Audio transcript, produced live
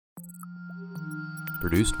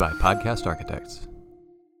produced by Podcast Architects.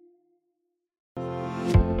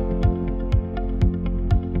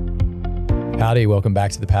 Howdy, welcome back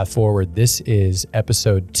to The Path Forward. This is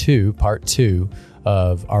episode 2, part 2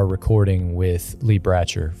 of our recording with Lee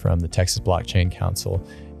Bratcher from the Texas Blockchain Council,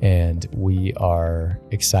 and we are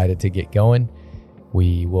excited to get going.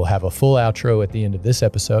 We will have a full outro at the end of this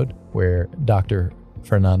episode where Dr.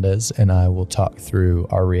 Fernandez and I will talk through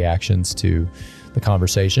our reactions to the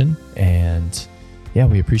conversation. And yeah,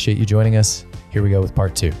 we appreciate you joining us. Here we go with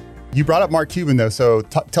part 2. You brought up Mark Cuban though, so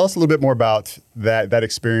tell us a little bit more about that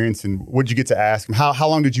experience and what did you get to ask him? How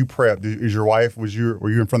long did you prep? Is your wife, were you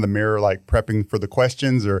in front of the mirror like prepping for the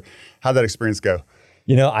questions, or how'd that experience go?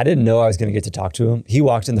 You know, I didn't know I was going to get to talk to him. He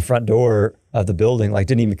walked in the front door of the building, like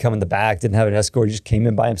didn't even come in the back, didn't have an escort. He just came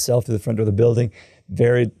in by himself to the front door of the building.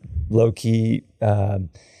 Very low key.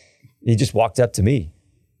 He just walked up to me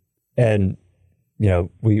and, you know,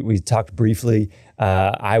 we talked briefly.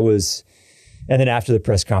 And then after the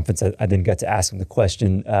press conference, I then got to ask him the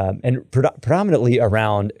question, and predominantly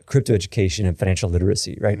around crypto education and financial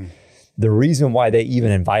literacy, right? Mm-hmm. The reason why they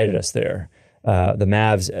even invited us there, the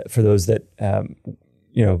Mavs, for those that,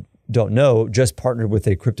 don't know, just partnered with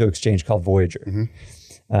a crypto exchange called Voyager. Mm-hmm.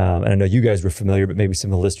 And I know you guys were familiar, but maybe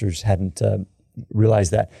some of the listeners hadn't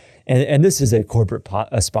realized that. And this is a corporate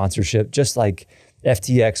sponsorship, just like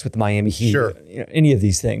FTX with the Miami Heat, sure. Any of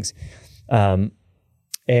these things. And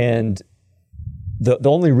the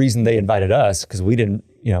only reason they invited us, because we didn't,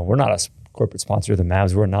 we're not a corporate sponsor of the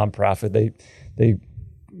Mavs, we're a nonprofit. They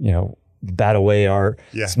bat away our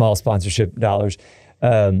small sponsorship dollars.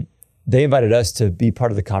 They invited us to be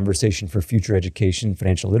part of the conversation for future education,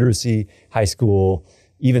 financial literacy, high school,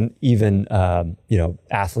 even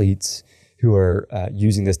athletes who are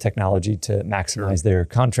using this technology to maximize their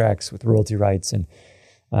contracts with royalty rights, and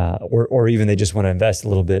or even they just want to invest a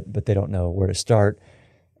little bit, but they don't know where to start.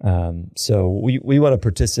 So we want to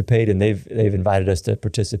participate, and they've invited us to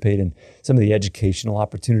participate in some of the educational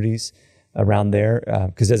opportunities around there.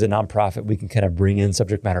 Because as a nonprofit, we can kind of bring in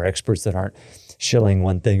subject matter experts that aren't shilling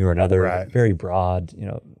one thing or another, right. Very broad,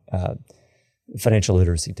 financial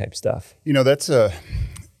literacy type stuff.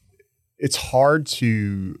 It's hard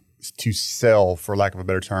to sell, for lack of a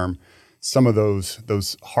better term, some of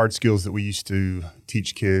those hard skills that we used to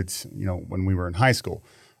teach kids, when we were in high school.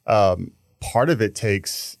 Part of it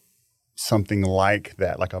takes something like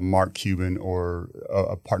that, like a Mark Cuban or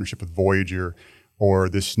a partnership with Voyager or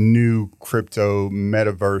this new crypto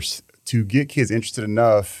metaverse to get kids interested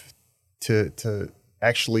enough to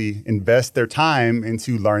actually invest their time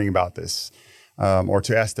into learning about this, or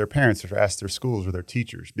to ask their parents or to ask their schools or their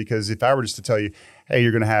teachers. Because if I were just to tell you, hey,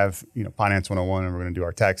 you're going to have Finance 101 and we're going to do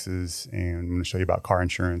our taxes and I'm going to show you about car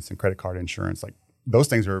insurance and credit card insurance, like those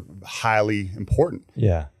things are highly important.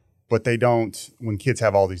 Yeah. But they don't, when kids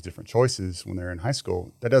have all these different choices when they're in high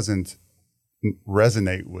school, that doesn't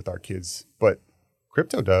resonate with our kids. But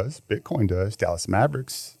crypto does, Bitcoin does, Dallas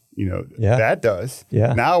Mavericks, that does.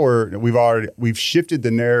 Yeah. Now we've shifted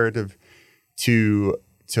the narrative to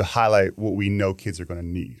highlight what we know kids are going to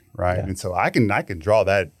need, right? Yeah. And so I can draw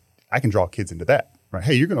kids into that, right?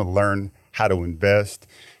 Hey, you're going to learn how to invest.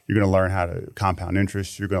 You're going to learn how to compound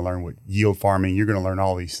interest. You're going to learn what yield farming. You're going to learn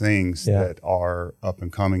all these things that are up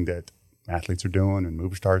and coming that athletes are doing and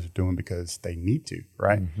movie stars are doing because they need to,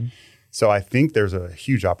 right? Mm-hmm. So I think there's a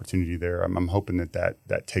huge opportunity there. I'm hoping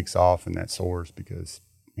that takes off and that soars because,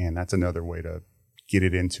 man, that's another way to get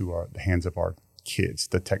it into the hands of our kids,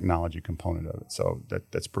 the technology component of it. So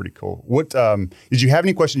that's pretty cool. What did you have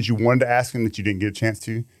any questions you wanted to ask him that you didn't get a chance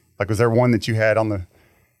to? Like, was there one that you had on the...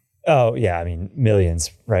 Oh, yeah. I mean,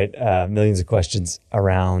 millions, right? Millions of questions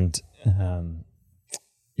around,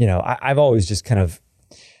 I've always just kind of,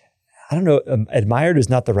 I don't know, admired is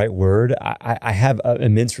not the right word. I have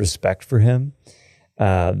immense respect for him,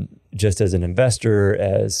 just as an investor,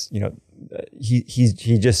 as,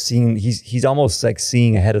 he's almost like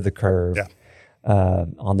seeing ahead of the curve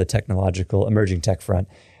on the technological emerging tech front.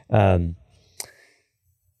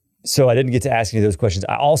 So I didn't get to ask any of those questions.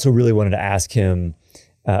 I also really wanted to ask him,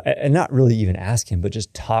 and not really even ask him, but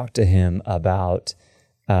just talk to him about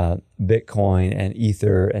Bitcoin and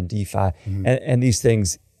Ether and DeFi and these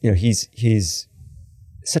things. He's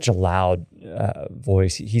such a loud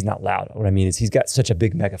voice. He's not loud. What I mean is he's got such a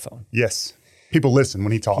big megaphone. Yes. People listen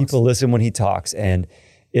when he talks. And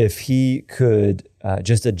if he could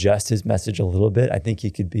just adjust his message a little bit, I think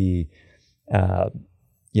he could be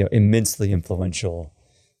immensely influential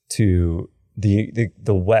to the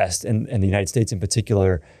West and the United States in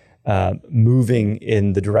particular, moving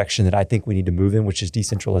in the direction that I think we need to move in, which is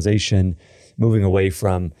decentralization, moving away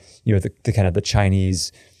from the kind of the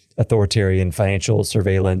Chinese authoritarian financial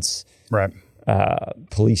surveillance, right?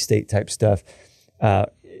 Police state type stuff.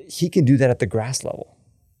 He can do that at the grass level.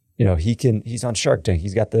 He's on Shark Tank.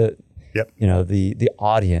 He's got the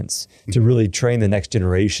audience to really train the next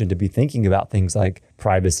generation to be thinking about things like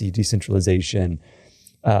privacy, decentralization,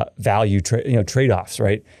 value, trade-offs,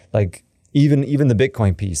 right? Like even the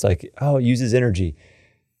Bitcoin piece, like, it uses energy.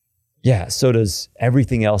 Yeah, so does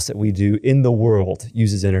everything else that we do in the world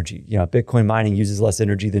uses energy. Bitcoin mining uses less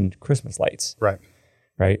energy than Christmas lights.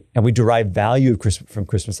 Right. And we derive value from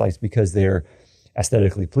Christmas lights because they're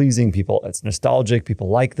aesthetically pleasing. It's nostalgic. People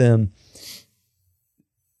like them.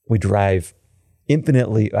 We derive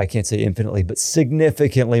I can't say infinitely, but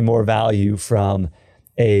significantly more value from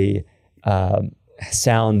a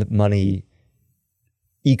sound money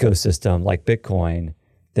ecosystem like Bitcoin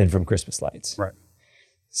than from Christmas lights. Right.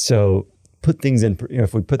 So put things in,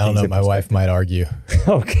 if we put things in, I don't know, my wife might argue.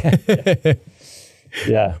 Okay.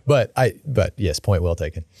 Yeah. But yes, point well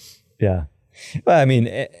taken. Yeah. Well, I mean,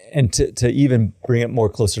 and to even bring it more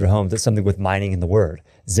closer to home, that's something with mining in the word.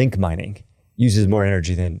 Zinc mining uses more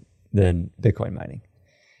energy than Bitcoin mining.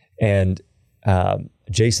 And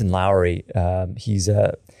Jason Lowry,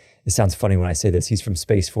 it sounds funny when I say this, he's from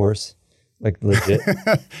Space Force, like legit.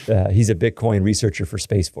 He's a Bitcoin researcher for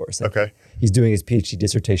Space Force. Okay. He's doing his PhD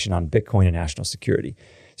dissertation on Bitcoin and national security.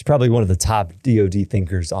 He's probably one of the top DoD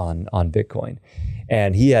thinkers on Bitcoin.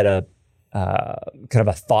 And he had a kind of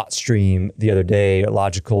a thought stream the other day, a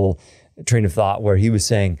logical train of thought where he was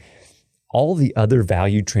saying all the other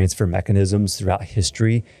value transfer mechanisms throughout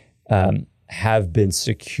history have been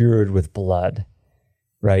secured with blood,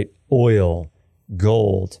 right? Oil,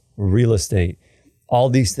 gold, real estate, all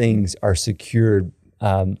these things are secured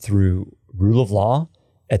through rule of law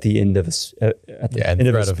at the end of a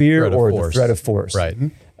spear or the threat of force, right?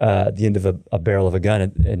 At the end of a barrel of a gun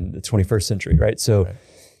in the 21st century, right? So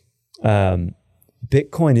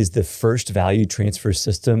Bitcoin is the first value transfer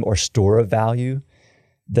system or store of value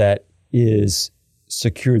that is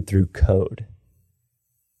secured through code.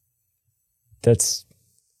 It's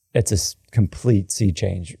a complete sea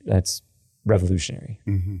change. That's revolutionary.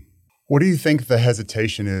 Mm-hmm. What do you think the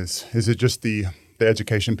hesitation is? Is it just the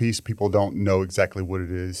education piece? People don't know exactly what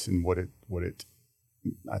it is and what it.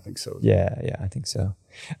 I think so. Yeah, I think so.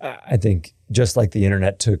 I think just like the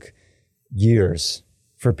internet took years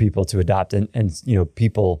for people to adopt, and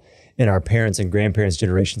people in our parents' and grandparents'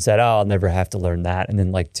 generation said, "Oh, I'll never have to learn that," and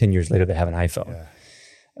then like 10 years later, they have an iPhone.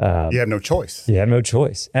 Yeah. You have no choice. You have no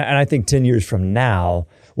choice. And I think 10 years from now,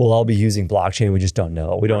 we'll all be using blockchain. We just don't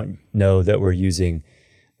know. We don't know that we're using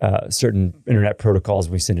certain internet protocols.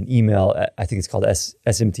 We send an email. I think it's called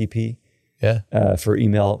SMTP. Yeah. For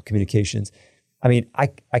email communications. I mean,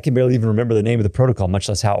 I can barely even remember the name of the protocol, much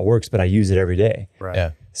less how it works, but I use it every day. Right.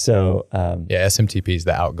 Yeah. So SMTP is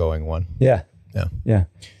the outgoing one. Yeah. Yeah.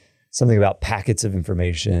 Something about packets of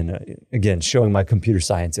information. Again, showing my computer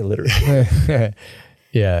science illiteracy.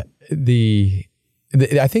 Yeah.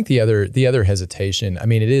 I think the other hesitation, I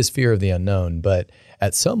mean, it is fear of the unknown, but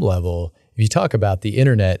at some level, if you talk about the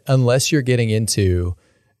internet, unless you're getting into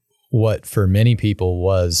what for many people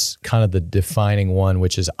was kind of the defining one,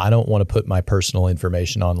 which is I don't want to put my personal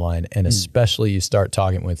information online. And especially you start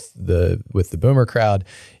talking with the boomer crowd,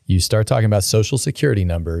 you start talking about social security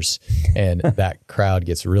numbers and that crowd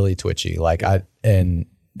gets really twitchy. Like not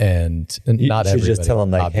everybody. Just tell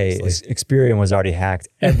them like, obviously. Hey, Experian was already hacked.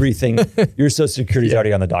 Everything, your social security is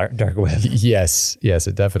already on the dark web. Yes,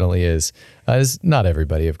 it definitely is. It's not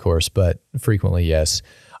everybody, of course, but frequently, yes.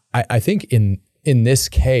 I think in this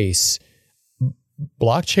case,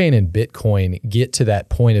 blockchain and Bitcoin get to that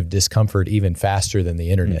point of discomfort even faster than the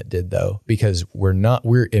internet did, though, because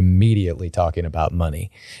we're immediately talking about money.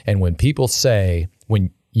 And when people say, when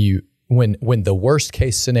the worst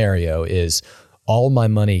case scenario is all my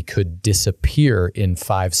money could disappear in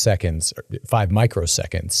 5 seconds, 5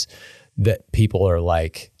 microseconds, that people are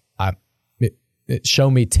like, show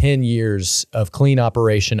me 10 years of clean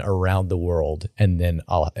operation around the world, and then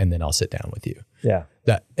I'll sit down with you. Yeah.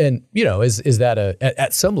 Is that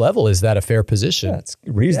at some level, is that a fair position? Yeah, it's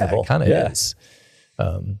reasonable. Yeah, it kind of is.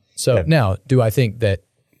 Now, do I think that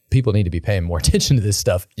people need to be paying more attention to this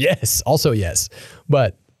stuff? Yes. Also, yes.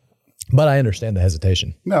 But I understand the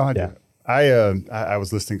hesitation. No, I do. I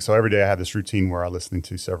was listening. So every day I have this routine where I'm listening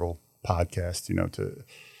to several podcasts,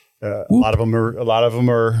 a lot of them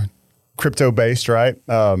are crypto based, right?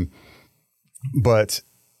 But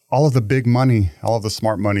all of the big money, all of the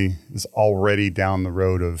smart money is already down the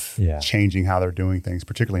road of changing how they're doing things,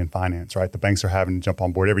 particularly in finance, right? The banks are having to jump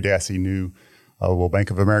on board. Every day I see new well, Bank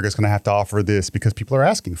of America is going to have to offer this because people are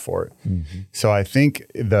asking for it. So I think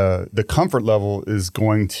the comfort level is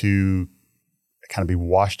going to kind of be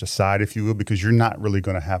washed aside, if you will, because you're not really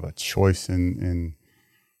going to have a choice in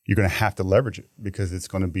you're going to have to leverage it because it's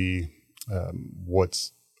going to be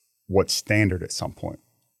what's standard at some point.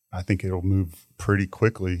 I think it'll move pretty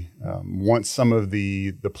quickly. Once some of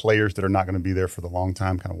the players that are not going to be there for the long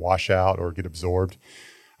time kind of wash out or get absorbed,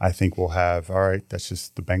 I think we'll have, all right, that's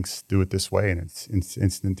just the banks do it this way and it's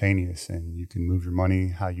instantaneous and you can move your money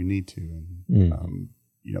how you need to. And,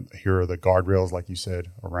 here are the guardrails, like you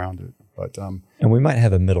said, around it. But and we might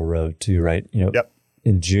have a middle road too, right? Yep.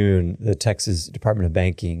 In June, the Texas Department of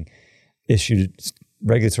Banking issued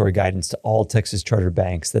regulatory guidance to all Texas chartered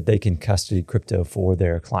banks that they can custody crypto for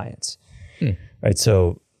their clients. Right.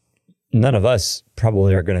 So none of us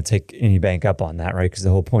probably are going to take any bank up on that, right? Because the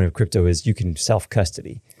whole point of crypto is you can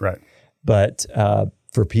self-custody. Right. But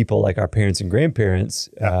for people like our parents and grandparents,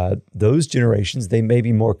 those generations, they may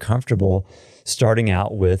be more comfortable starting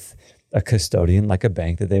out with a custodian like a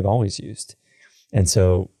bank that they've always used. And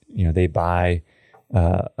so, they buy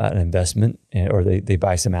an investment or they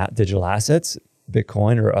buy some digital assets,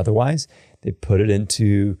 Bitcoin or otherwise, they put it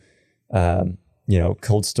into,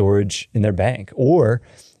 cold storage in their bank, or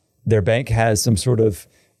their bank has some sort of,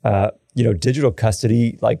 digital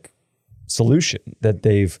custody like solution that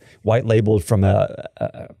they've white labeled from a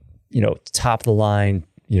top of the line,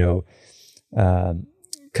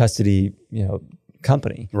 custody,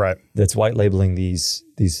 company, right, that's white labeling the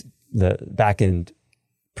back end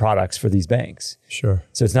products for these banks. Sure.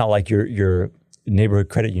 So it's not like your neighborhood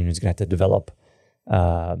credit union is going to have to develop,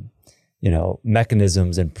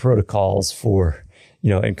 mechanisms and protocols for,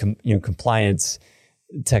 compliance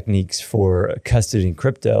techniques for custodying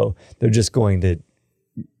crypto. They're just going to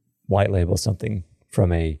white label something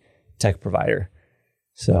from a tech provider.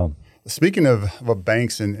 So speaking of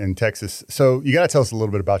banks in Texas, so you got to tell us a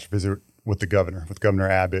little bit about your visit with Governor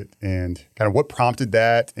Abbott, and kind of what prompted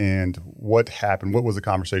that and what happened. What was the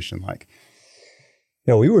conversation like?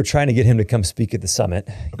 We were trying to get him to come speak at the summit.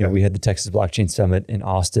 Okay. We had the Texas Blockchain Summit in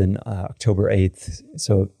Austin, October 8th,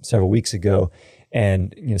 so several weeks ago.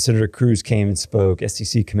 And, Senator Cruz came and spoke,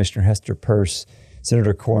 SEC Commissioner Hester Peirce,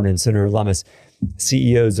 Senator Cornyn, Senator Lummis,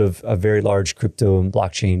 CEOs of very large crypto and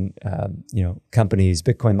blockchain, companies,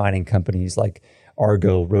 Bitcoin mining companies like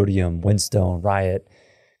Argo, Rhodium, Whinstone, Riot,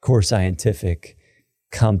 Core Scientific,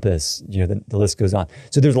 Compass, the list goes on.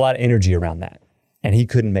 So there's a lot of energy around that, and he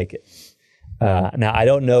couldn't make it. Now, I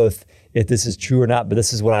don't know if this is true or not, but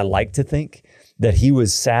this is what I like to think, that he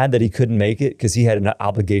was sad that he couldn't make it because he had an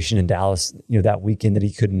obligation in Dallas, that weekend that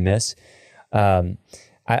he couldn't miss.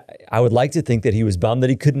 I would like to think that he was bummed that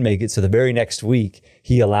he couldn't make it. So the very next week,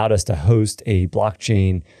 he allowed us to host a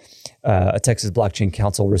Texas Blockchain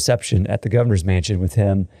Council reception at the governor's mansion with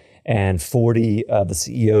him and 40 of the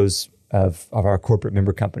CEOs of our corporate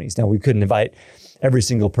member companies. Now, we couldn't invite every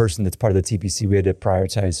single person that's part of the TPC. We had to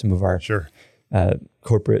prioritize some of our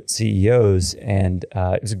corporate CEOs, and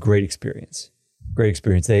it was a great experience.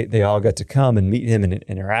 They all got to come and meet him and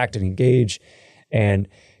interact and engage. And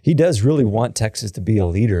he does really want Texas to be a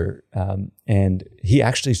leader. And he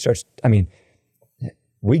actually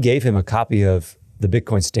we gave him a copy of the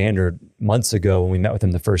Bitcoin Standard months ago when we met with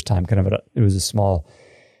him the first time. It was a small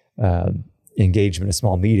engagement, a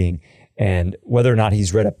small meeting. And whether or not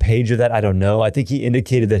he's read a page of that, I don't know. I think he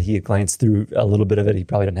indicated that he had glanced through a little bit of it. He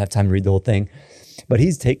probably didn't have time to read the whole thing. But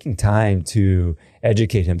he's taking time to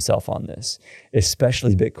educate himself on this,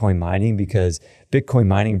 especially Bitcoin mining, because Bitcoin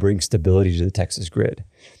mining brings stability to the Texas grid.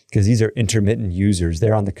 Because these are intermittent users.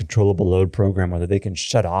 They're on the controllable load program, where they can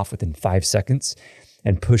shut off within 5 seconds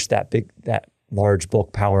and push that large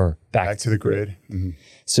bulk power back to the grid. Mm-hmm.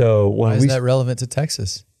 So why is that relevant to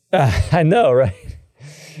Texas? I know, right?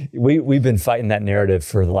 We've been fighting that narrative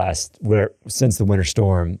for since the winter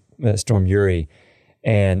storm, Storm Uri,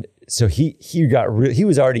 and so he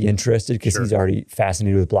was already interested because he's already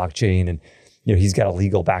fascinated with blockchain, and he's got a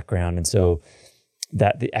legal background, and so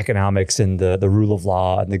that the economics and the rule of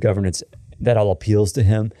law and the governance, that all appeals to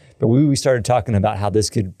him. But we started talking about how this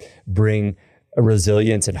could bring a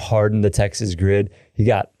resilience and harden the Texas grid. He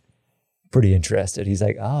got pretty interested. He's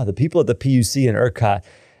like, the people at the PUC and ERCOT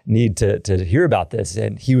need to hear about this.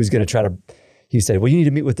 And he was going to he said, well, you need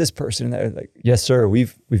to meet with this person. And they're like, yes, sir.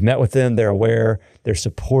 We've met with them. They're aware. They're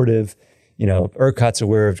supportive. ERCOT's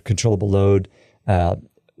aware of controllable load.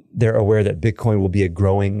 They're aware that Bitcoin will be a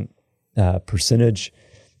growing percentage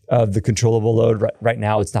of the controllable load. Right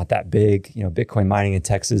now, it's not that big. Bitcoin mining in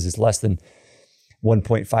Texas is less than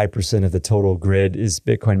 1.5% of the total grid is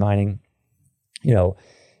Bitcoin mining.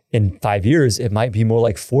 In 5 years, it might be more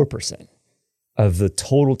like 4% of the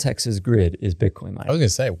total Texas grid is Bitcoin mining. I was going to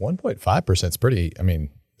say 1.5% is pretty, I mean,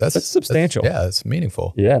 that's substantial. That's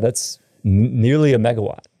meaningful. Yeah, that's nearly a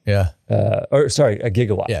megawatt. Yeah. A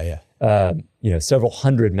gigawatt. Yeah. Several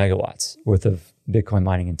hundred megawatts worth of Bitcoin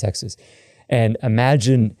mining in Texas. And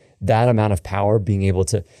imagine that amount of power being able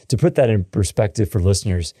to put that in perspective for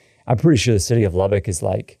listeners. I'm pretty sure the city of Lubbock is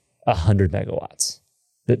like 100 megawatts,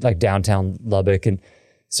 like downtown Lubbock. And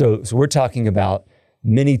so we're talking about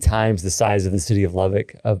many times the size of the city of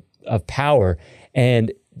Lubbock of power.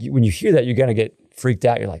 And when you hear that, you're going to get freaked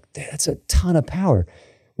out. You're like, that's a ton of power.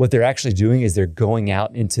 What they're actually doing is they're going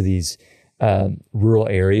out into these rural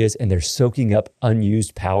areas and they're soaking up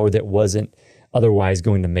unused power that wasn't otherwise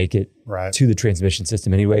going to make it to the transmission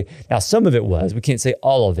system anyway. Now, some of it was, we can't say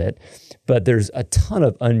all of it, but there's a ton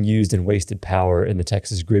of unused and wasted power in the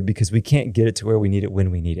Texas grid because we can't get it to where we need it when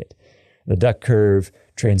we need it. The duck curve,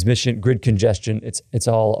 transmission, grid congestion, it's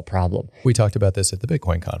all a problem. We talked about this at the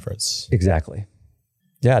Bitcoin conference. Exactly.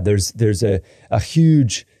 Yeah, there's a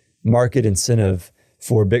huge market incentive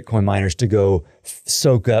for Bitcoin miners to go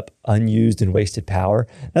soak up unused and wasted power.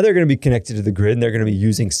 Now they're going to be connected to the grid and they're going to be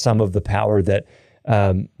using some of the power that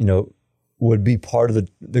would be part of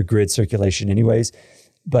the grid circulation anyways.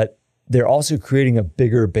 But they're also creating a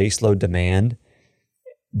bigger baseload demand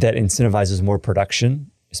that incentivizes more production,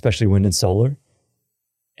 especially wind and solar.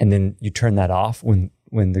 And then you turn that off when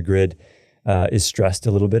the grid is stressed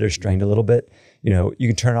a little bit or strained a little bit. You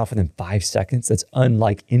can turn it off within 5 seconds. That's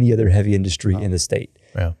unlike any other heavy industry in the state.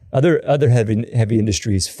 Yeah. Other heavy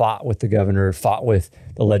industries fought with the governor, fought with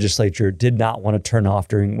the legislature, did not want to turn off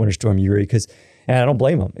during Winter Storm Uri and I don't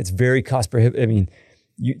blame them. It's very cost prohibitive. I mean,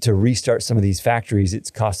 to restart some of these factories, it's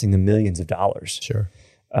costing them millions of dollars. Sure.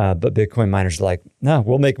 But Bitcoin miners are like, no,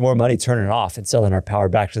 we'll make more money turning it off and selling our power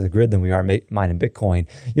back to the grid than we are mining Bitcoin.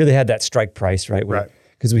 They had that strike price, right?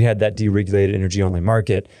 Because we had that deregulated energy-only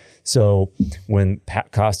market. So when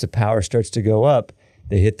cost of power starts to go up,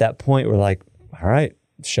 they hit that point where like, all right,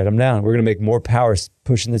 shut them down. We're going to make more power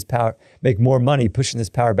pushing this power, make more money pushing this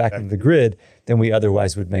power back into the grid than we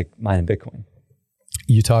otherwise would make mining Bitcoin.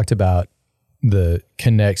 You talked about the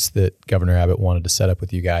connects that Governor Abbott wanted to set up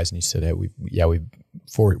with you guys, and you said, hey,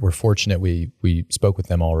 we're fortunate we spoke with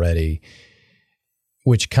them already,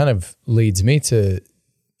 which kind of leads me to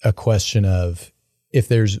a question of, if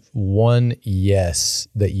there's one yes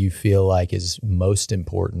that you feel like is most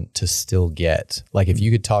important to still get, like if you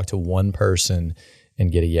could talk to one person and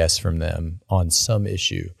get a yes from them on some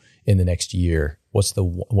issue in the next year, what's at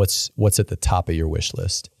the top of your wish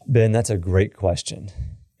list? Ben, that's a great question.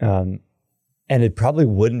 And it probably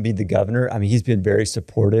wouldn't be the governor. I mean, he's been very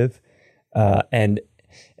supportive, and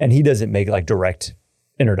he doesn't make like direct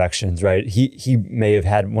introductions, right? He may have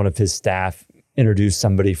had one of his staff introduce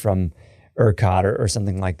somebody from ERCOT or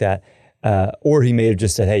something like that. Or he may have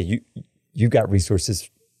just said, hey, you've got resources,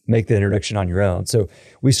 make the introduction on your own. So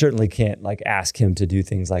we certainly can't like ask him to do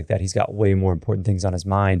things like that. He's got way more important things on his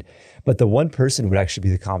mind. But the one person would actually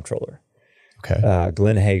be the comptroller,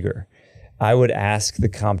 Glenn Hager. I would ask the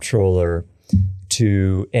comptroller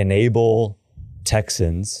to enable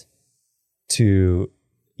Texans to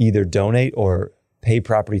either donate or pay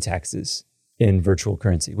property taxes in virtual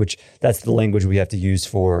currency, which that's the language we have to use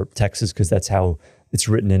for Texas because that's how it's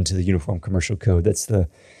written into the Uniform Commercial Code.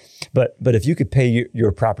 But if you could pay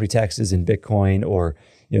your property taxes in Bitcoin or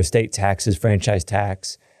state taxes, franchise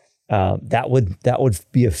tax, that would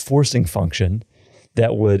be a forcing function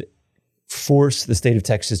that would force the state of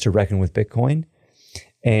Texas to reckon with Bitcoin.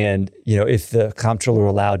 And if the comptroller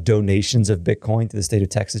allowed donations of Bitcoin to the state of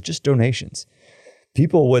Texas, just donations.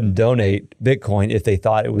 People wouldn't donate Bitcoin if they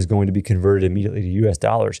thought it was going to be converted immediately to US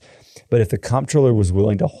dollars. But if the comptroller was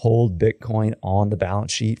willing to hold Bitcoin on the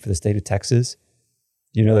balance sheet for the state of Texas,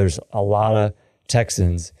 there's a lot of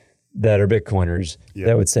Texans that are Bitcoiners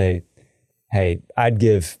that would say, hey, I'd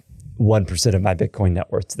give 1% of my Bitcoin net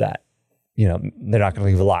worth to that. They're not going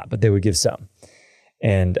to give a lot, but they would give some.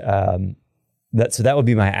 And that would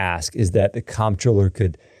be my ask, is that the comptroller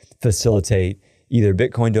could facilitate either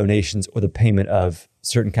Bitcoin donations or the payment of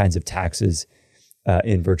certain kinds of taxes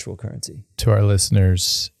in virtual currency. To our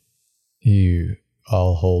listeners, you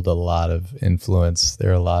all hold a lot of influence. There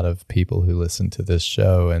are a lot of people who listen to this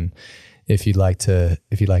show, and if you'd like to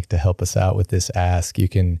help us out with this ask, you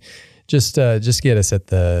can just get us at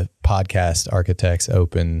the Podcast Architects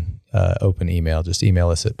open email. Just email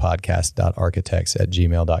us at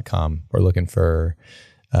podcast.architects@gmail.com. We're looking for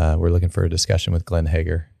a discussion with Glenn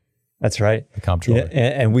Hager. That's right. The comptroller.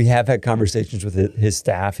 And we have had conversations with his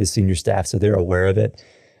staff, his senior staff, so they're aware of it.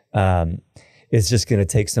 It's just going to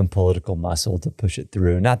take some political muscle to push it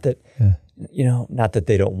through. Not that not that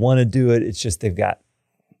they don't want to do it. It's just they've got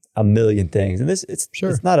a million things. And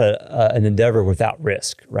it's not an endeavor without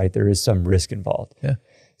risk, right? There is some risk involved. Yeah.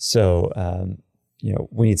 So,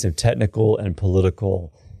 we need some technical and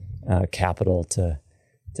political capital to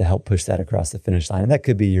help push that across the finish line. And that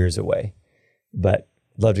could be years away, but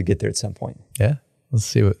I'd love to get there at some point. Yeah. Let's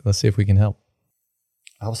see if we can help.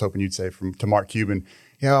 I was hoping you'd say to Mark Cuban,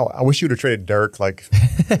 I wish you would have traded Dirk like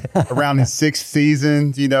around his 6th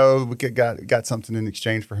season. We got something in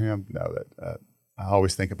exchange for him. No, that I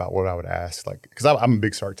always think about what I would ask, like, because I'm a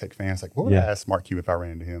big Shark Tank fan. It's like, what would I ask Mark Cuban if I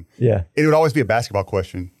ran into him? Yeah, it would always be a basketball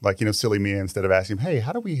question, like silly me. Instead of asking him, hey,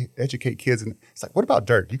 how do we educate kids? And it's like, what about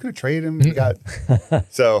Dirk? You could have traded him. You got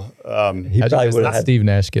so he probably would have let Steve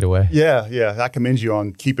Nash get away. Yeah. I commend you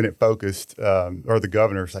on keeping it focused. Or the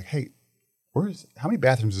governor's like, hey, how many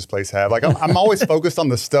bathrooms does this place have? Like, I'm always focused on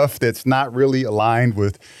the stuff that's not really aligned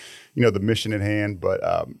with, the mission at hand.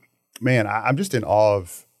 But man, I'm just in awe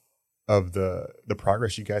of the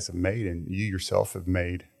progress you guys have made and you yourself have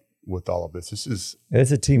made with all of this.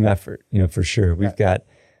 It's a team effort, for sure. We've got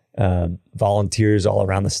volunteers all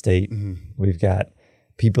around the state. Mm-hmm. We've got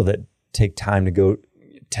people that take time to go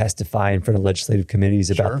testify in front of legislative committees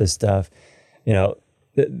about this stuff.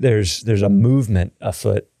 There's a movement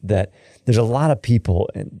afoot that there's a lot of people,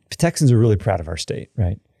 and Texans are really proud of our state,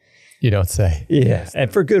 right? You don't say. Yeah,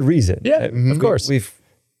 and for good reason. Yeah, of course. We've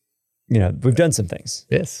done some things.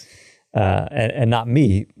 Yes. And not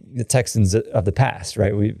me, the Texans of the past,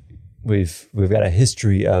 right? We've got a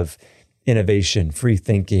history of innovation, free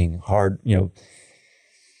thinking, hard,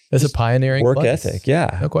 As a pioneering work place. ethic.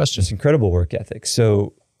 Yeah. No question. Just incredible work ethic.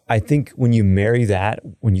 So I think when you marry that,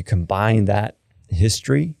 when you combine that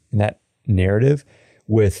history and that narrative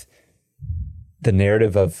with the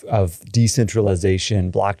narrative of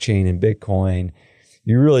decentralization, blockchain, and Bitcoin,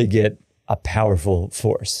 you really get a powerful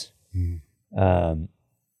force. Mm.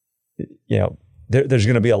 There's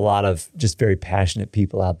going to be a lot of just very passionate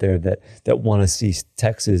people out there that want to see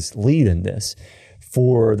Texas lead in this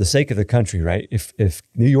for the sake of the country, right? If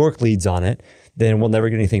New York leads on it, then we'll never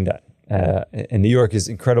get anything done. And New York is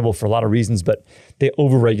incredible for a lot of reasons, but they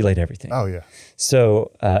overregulate everything. Oh, yeah.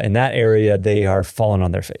 So in that area, they are falling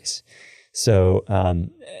on their face. So,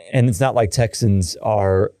 and it's not like Texans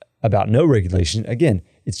are about no regulation. Again,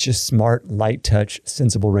 it's just smart, light touch,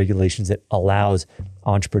 sensible regulations that allows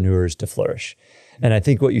entrepreneurs to flourish. And I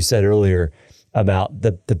think what you said earlier about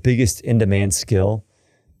the biggest in-demand skill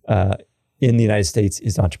in the United States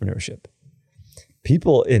is entrepreneurship.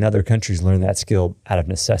 People in other countries learn that skill out of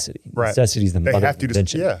necessity. Right. Necessity is the mother of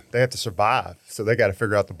invention. They have to survive. So they got to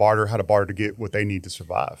figure out how to barter to get what they need to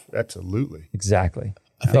survive. Absolutely. Exactly.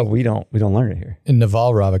 But we don't learn it here. And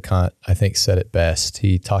Naval Ravikant, I think, said it best.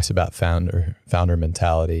 He talks about founder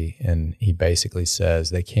mentality, and he basically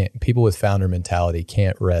says people with founder mentality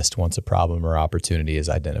can't rest once a problem or opportunity is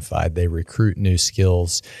identified. They recruit new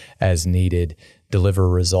skills as needed, deliver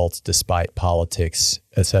results despite politics,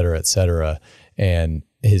 et cetera, et cetera. And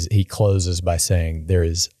he closes by saying there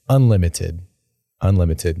is unlimited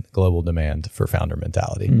global demand for founder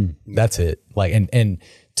mentality. Mm. That's it. Like, and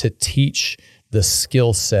to teach the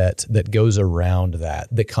skill set that goes around that,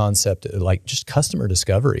 the concept, like just customer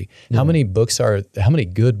discovery. Mm. How many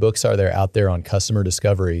good books are there out there on customer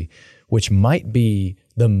discovery, which might be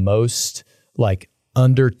the most like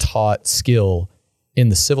under-taught skill in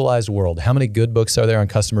the civilized world? How many good books are there on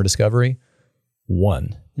customer discovery?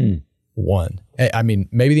 One. Mm. One. I mean,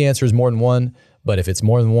 maybe the answer is more than one, but if it's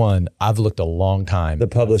more than one, I've looked a long time. The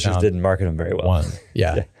publishers didn't market them very well. One.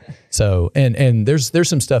 Yeah. Yeah. So, and there's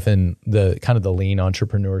some stuff in the kind of the lean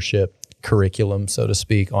entrepreneurship curriculum, so to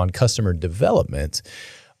speak, on customer development,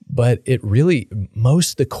 but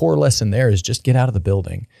the core lesson there is just get out of the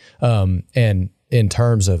building. And in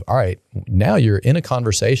terms of, all right, now you're in a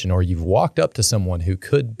conversation or you've walked up to someone who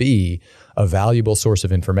could be a valuable source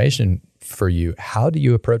of information for you. How do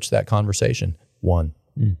you approach that conversation? One.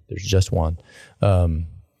 There's just one.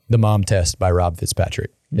 The Mom Test by Rob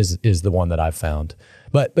Fitzpatrick is the one that I've found.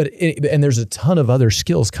 And there's a ton of other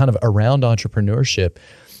skills kind of around entrepreneurship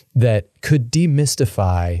that could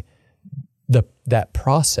demystify that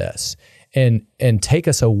process and take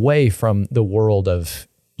us away from the world of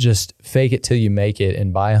just fake it till you make it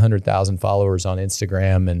and buy 100,000 followers on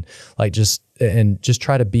Instagram and just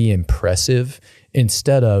try to be impressive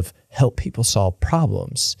instead of help people solve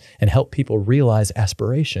problems and help people realize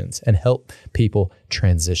aspirations and help people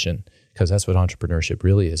transition, because that's what entrepreneurship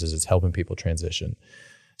really is it's helping people transition.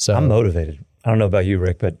 So I'm motivated. I don't know about you,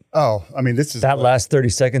 Rick, but this is that last 30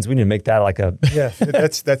 seconds. We need to make that like a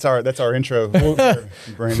that's our intro.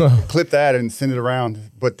 Brandon, clip that and send it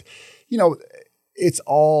around. But it's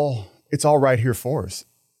all it's all right here for us.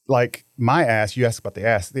 Like my ask, you asked about the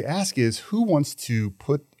ask. The ask is, who wants to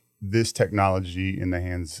put this technology in the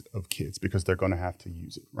hands of kids, because they're going to have to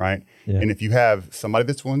use it, right? Yeah. And if you have somebody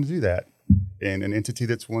that's willing to do that, and an entity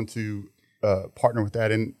that's willing to partner with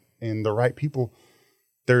that, and the right people,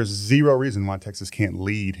 there's zero reason why Texas can't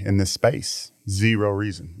lead in this space. Zero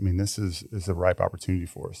reason. I mean, this is a ripe opportunity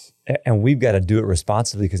for us. And we've got to do it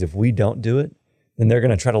responsibly, because if we don't do it, then they're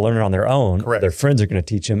going to try to learn it on their own. Correct. Their friends are going to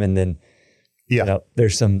teach them, and then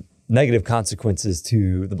there's some negative consequences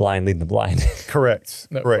to the blind leading the blind. Correct.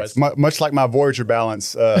 Correct. Much like my Voyager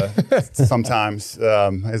balance sometimes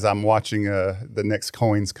as I'm watching the next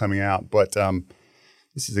coins coming out. But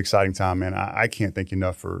this is an exciting time, man. I can't thank you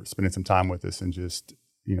enough for spending some time with us and just,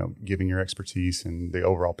 giving your expertise and the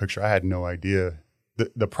overall picture. I had no idea.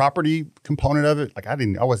 The property component of it,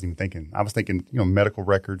 I wasn't even thinking. I was thinking, medical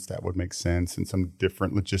records, that would make sense, and some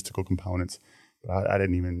different logistical components. But I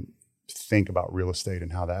didn't even think about real estate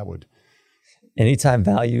and how that would. Anytime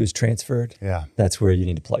value is transferred, that's where you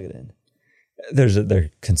need to plug it in. There's their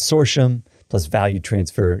consortium plus value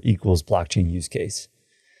transfer equals blockchain use case.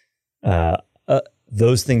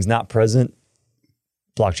 Those things not present,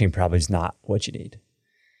 blockchain probably is not what you need.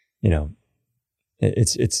 There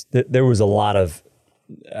was a lot of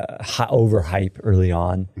overhype early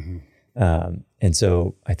on. Mm-hmm. And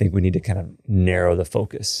so I think we need to kind of narrow the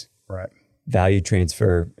focus. Right. Value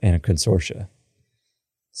transfer and a consortia.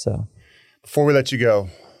 So before we let you go,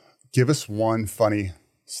 give us one funny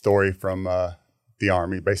story from the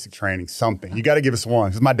Army, basic training, something. You got to give us one,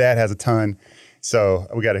 because my dad has a ton. So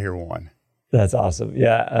we got to hear one. That's awesome.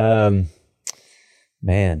 Yeah.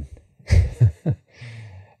 Man.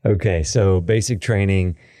 Okay. So basic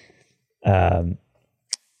training,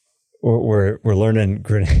 we're learning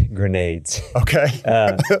grenades. Okay.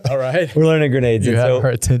 All right. We're learning grenades. You have our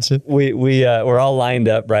attention. We're all lined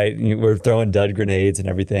up, right? We're throwing dud grenades and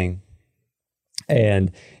everything.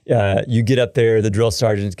 And you get up there, the drill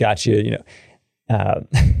sergeant's got you,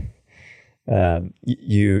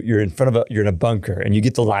 you're in front of you're in a bunker, and you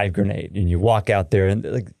get the live grenade, and you walk out there, and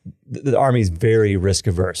the Army's very risk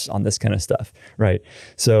averse on this kind of stuff, right?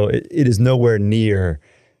 So it is nowhere near,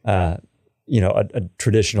 a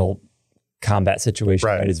traditional combat situation,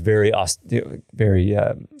 right? It's very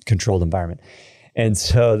controlled environment. And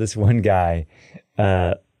so this one guy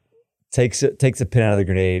takes a pin out of the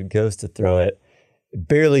grenade, goes to throw it,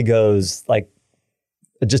 barely goes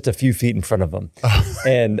just a few feet in front of him.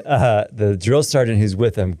 And the drill sergeant who's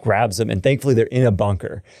with him grabs him, and thankfully they're in a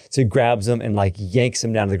bunker. So he grabs him and yanks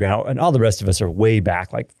him down to the ground. And all the rest of us are way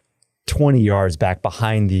back, 20 yards back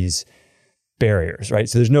behind these barriers, right?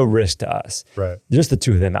 So there's no risk to us. Right. Just the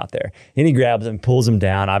two of them out there. And he grabs him, pulls him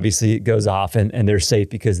down. Obviously it goes off, and they're safe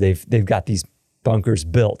because they've got these bunkers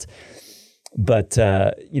built. But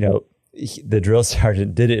the drill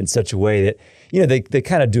sergeant did it in such a way that, they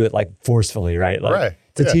kind of do it forcefully, right?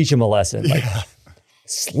 To teach him a lesson,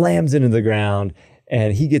 slams into the ground,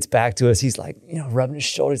 and he gets back to us. He's rubbing his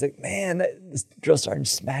shoulder. He's like, man, this drill sergeant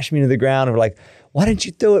smashed me into the ground. And we're like, why didn't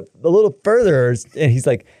you throw it a little further? And he's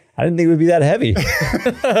like, I didn't think it would be that heavy.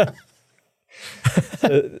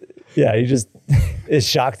 It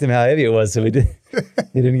shocked him how heavy it was. So he didn't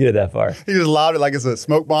get it that far. He just lobbed it like it's a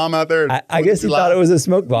smoke bomb out there. I guess he thought it was a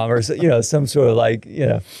smoke bomb, or some sort of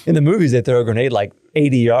in the movies they throw a grenade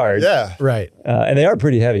 80 yards. Yeah. Right. And they are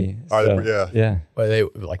pretty heavy. Yeah. Well, they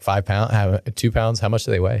 5 pounds, 2 pounds. How much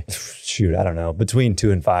do they weigh? Shoot, I don't know. Between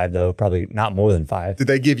 2 and 5 though, probably not more than 5. Did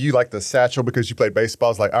they give you the satchel because you played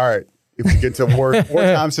baseball? It's all right, if we get to a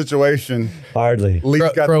wartime situation, hardly.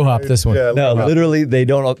 Throw hop this one. Yeah, no, literally, they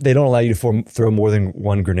don't allow you to throw more than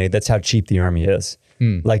one grenade. That's how cheap the Army is.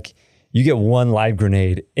 You get one live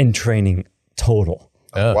grenade in training total.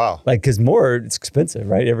 Oh, wow. Because more, it's expensive,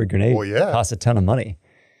 right? Every grenade costs a ton of money.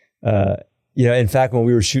 In fact, when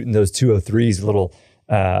we were shooting those 203s, little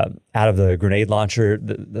out of the grenade launcher,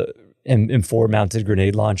 the M4 mounted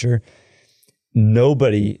grenade launcher,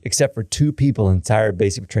 nobody except for 2 people in the entire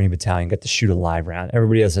basic training battalion got to shoot a live round.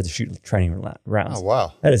 Everybody else had to shoot training rounds. Oh,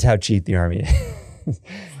 wow. That is how cheap the Army is.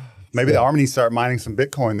 Maybe the Army needs to start mining some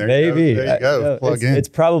Bitcoin there. Maybe. There you go. Plug in. It's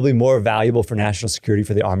probably more valuable for national security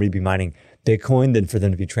for the Army to be mining Bitcoin than for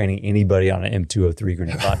them to be training anybody on an M203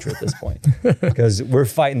 grenade launcher at this point. Because we're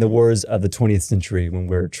fighting the wars of the 20th century when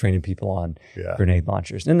we're training people on grenade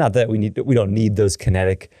launchers. And not that we don't need those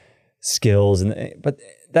kinetic skills, but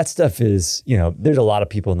that stuff is, there's a lot of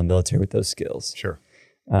people in the military with those skills. Sure.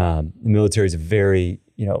 The military is a very,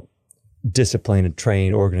 disciplined and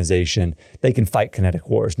trained organization. They can fight kinetic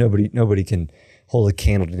wars. Nobody can hold a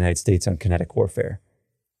candle to the United States on kinetic warfare.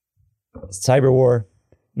 Cyber war,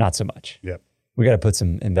 not so much. Yep. we got to put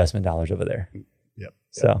some investment dollars over there. Yep.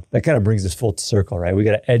 So that kind of brings us full circle, right? We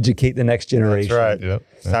got to educate the next generation. That's right. Yep.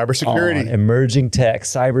 Cybersecurity. Emerging tech,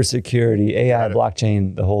 cybersecurity, AI,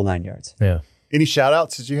 blockchain, the whole 9 yards. Yeah. Any shout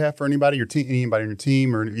outs that you have for anybody, your team, anybody on your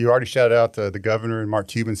team, or you already shouted out the governor and Mark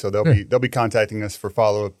Cuban, so they'll be contacting us for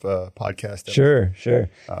follow-up podcast. Sure.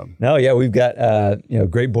 We've got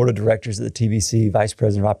great board of directors at the TBC, Vice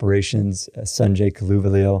President of Operations, Sanjay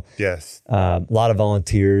Kaluvalil. Yes. A lot of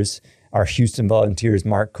volunteers. Our Houston volunteers,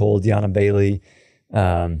 Mark Cole, Deanna Bailey,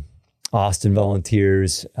 Austin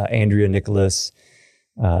volunteers, Andrea Nicholas.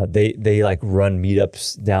 They like run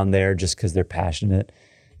meetups down there just because they're passionate.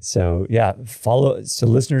 So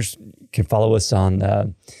listeners can follow us on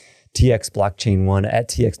TX Blockchain 1 at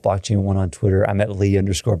TX Blockchain 1 on Twitter. I'm at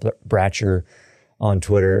Lee_Bratcher on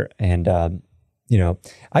Twitter. And,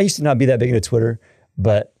 I used to not be that big into Twitter,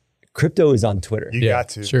 but crypto is on Twitter. You got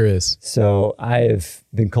to. Sure is. So I have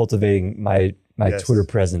been cultivating my Twitter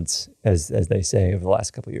presence, as they say, over the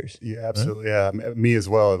last couple of years. Yeah, absolutely. Yeah, me as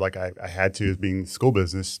well. Like I had to, as being school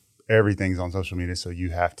business, everything's on social media, so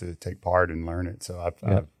you have to take part and learn it. So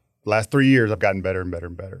I've last 3 years, I've gotten better and better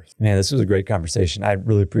and better. Man, this was a great conversation. I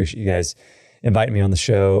really appreciate you guys inviting me on the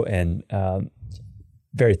show, and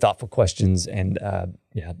very thoughtful questions. And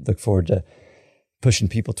look forward to pushing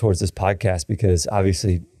people towards this podcast, because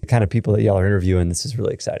obviously the kind of people that y'all are interviewing, this is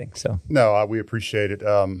really exciting. So no, we appreciate it.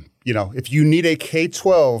 If you need a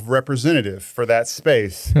K-12 representative for that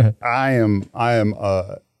space, I am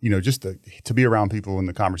just to be around people in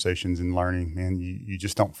the conversations and learning, man, you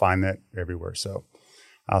just don't find that everywhere. So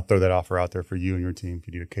I'll throw that offer out there for you and your team if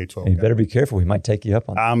you need a K-12. You better be careful. We might take you up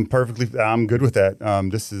on that. I'm good with that.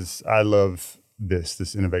 I love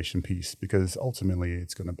this innovation piece, because ultimately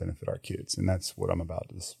it's going to benefit our kids. And that's what I'm about,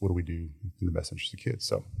 is what do we do in the best interest of kids?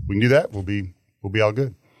 So we can do that. We'll be all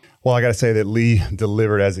good. Well, I got to say that Lee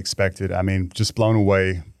delivered as expected. I mean, just blown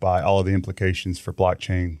away by all of the implications for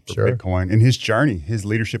blockchain, for Bitcoin, and his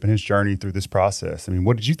leadership and his journey through this process. I mean,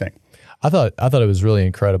 what did you think? I thought it was really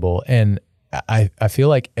incredible. And I feel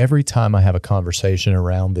like every time I have a conversation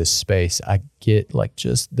around this space, I get like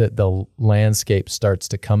just the landscape starts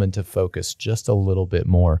to come into focus just a little bit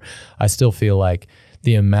more. I still feel like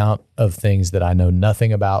the amount of things that I know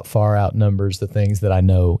nothing about far outnumbers the things that I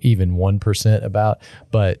know even 1% about.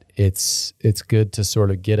 But it's good to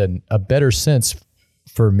sort of get a better sense.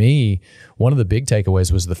 For me, one of the big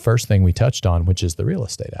takeaways was the first thing we touched on, which is the real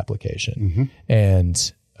estate application. Mm-hmm.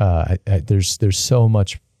 And there's so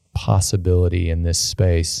much possibility in this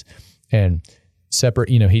space. And separate,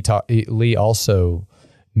 Lee also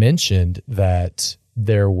mentioned that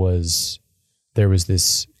there was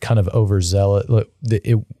this kind of overzealous,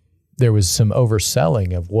 there was some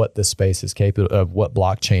overselling of what the space is capable of, what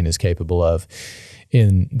blockchain is capable of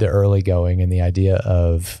in the early going, and the idea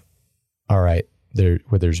of, all right,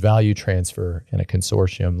 where there's value transfer and a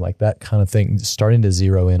consortium, like that kind of thing, starting to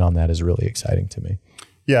zero in on that is really exciting to me.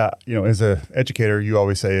 Yeah, as an educator, you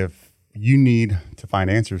always say, if you need to find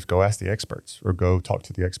answers, go ask the experts, or go talk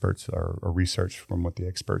to the experts, or research from what the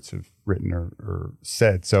experts have written or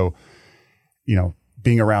said. So,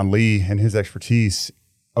 being around Lee and his expertise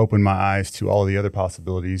opened my eyes to all of the other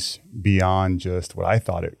possibilities beyond just what I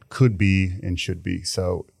thought it could be and should be.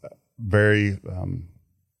 So very,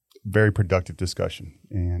 very productive discussion.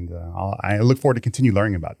 And I look forward to continue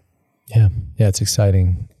learning about it. Yeah, it's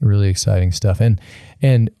exciting, really exciting stuff.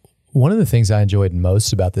 And one of the things I enjoyed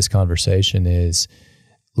most about this conversation is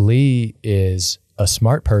Lee is a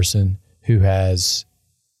smart person who has,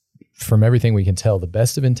 from everything we can tell, the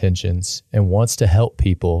best of intentions and wants to help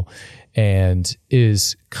people, and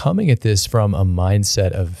is coming at this from a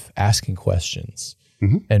mindset of asking questions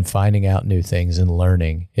and finding out new things and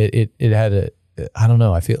learning. It had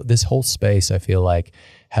I feel this whole space, I feel like,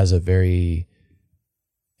 has a very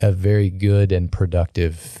good and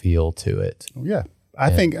productive feel to it. Yeah. I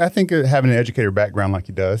think having an educator background like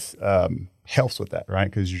he does helps with that, right?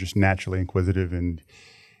 Because you're just naturally inquisitive, and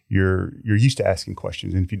you're used to asking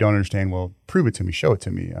questions. And if you don't understand, well, prove it to me, show it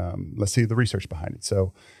to me. Let's see the research behind it.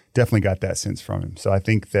 So definitely got that sense from him. So I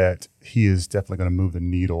think that he is definitely going to move the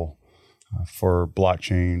needle for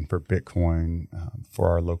blockchain, for Bitcoin, for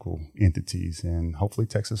our local entities. And hopefully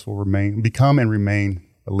Texas will become and remain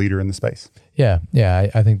a leader in the space. Yeah,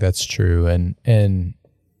 I think that's true. And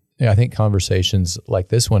I think conversations like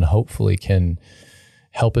this one hopefully can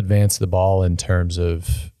help advance the ball in terms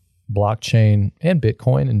of blockchain and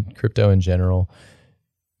Bitcoin and crypto in general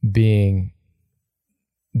being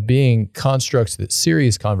constructs that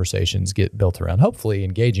serious conversations get built around, hopefully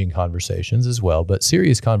engaging conversations as well, but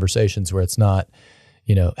serious conversations where it's not,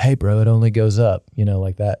 hey bro, it only goes up,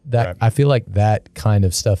 like that. Right. I feel like that kind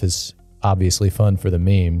of stuff is obviously fun for the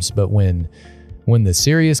memes, but when the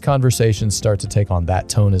serious conversations start to take on that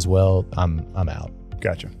tone as well, I'm out.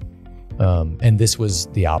 Gotcha. And this was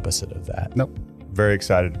the opposite of that. Nope. Very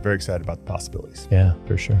excited about the possibilities. Yeah,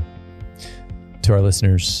 for sure. To our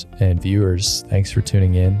listeners and viewers, thanks for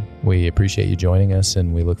tuning in. We appreciate you joining us,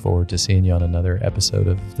 and we look forward to seeing you on another episode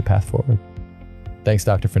of The Path Forward. Thanks,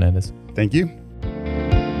 Dr. Fernandez. Thank you.